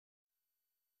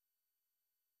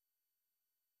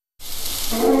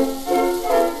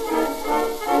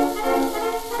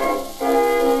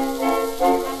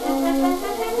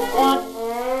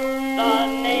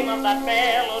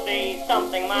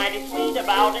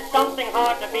about it, something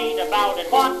hard to beat about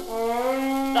it. What's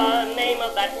the name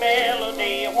of that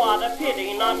melody? What a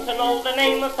pity not to know the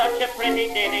name of such a pretty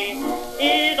ditty.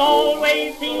 It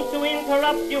always seems to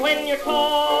interrupt you when you're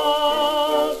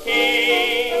talking.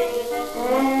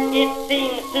 It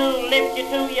seems to lift you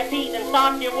to your feet and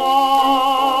start you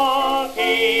walking.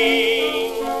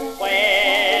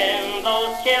 When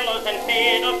those cellos and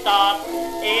fiddles start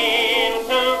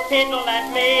into fiddle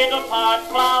that middle part,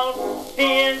 clouds,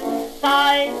 fears,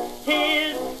 sighs,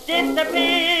 tears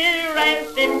disappear, and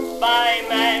if by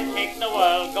magic the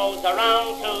world goes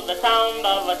around to the sound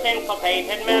of a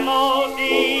syncopated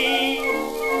melody.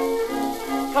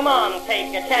 Come on,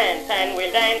 take a chance and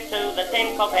we'll dance to the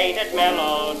syncopated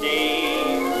melody.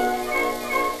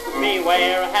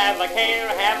 Beware, have a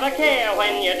care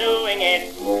when you're doing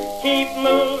it. Keep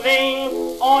moving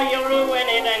or you'll ruin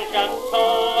it, and just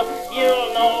so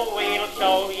you'll know, we'll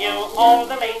show you all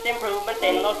the latest improvements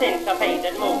in those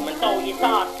syncopated movements. So you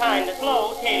start kind of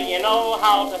slow till you know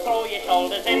how to throw your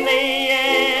shoulders in the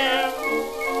air.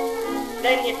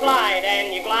 Then you slide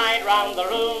and you glide round the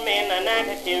room in an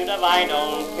attitude of I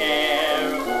don't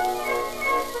care.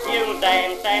 You'll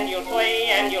dance and you'll sway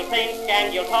and you'll think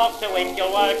and you'll talk to it.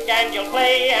 You'll work and you'll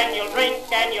play and you'll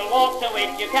drink and you'll walk to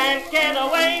it. You can't get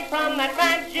away from that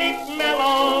magic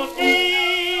melody.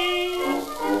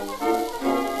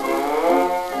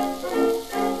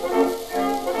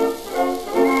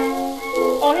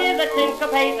 Oh, hear the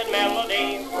syncopated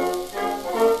melody.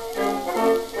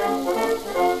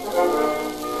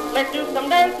 Let's do some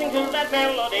dancing to that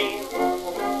melody.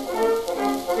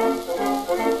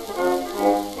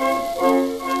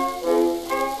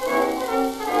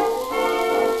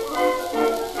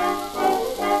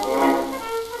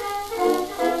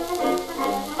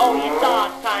 Oh, you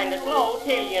start kind of slow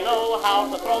till you know how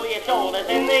to throw your shoulders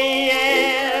in the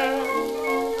air.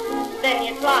 Then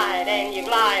you slide and you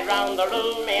glide round the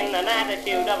room in an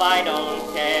attitude of I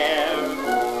don't care.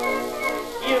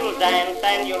 You'll dance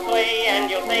and you'll sway and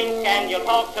you'll think and you'll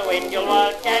talk to it. You'll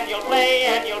work and you'll play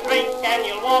and you'll drink and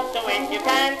you'll walk to it. You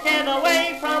can't get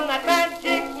away from that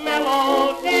magic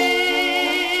melody.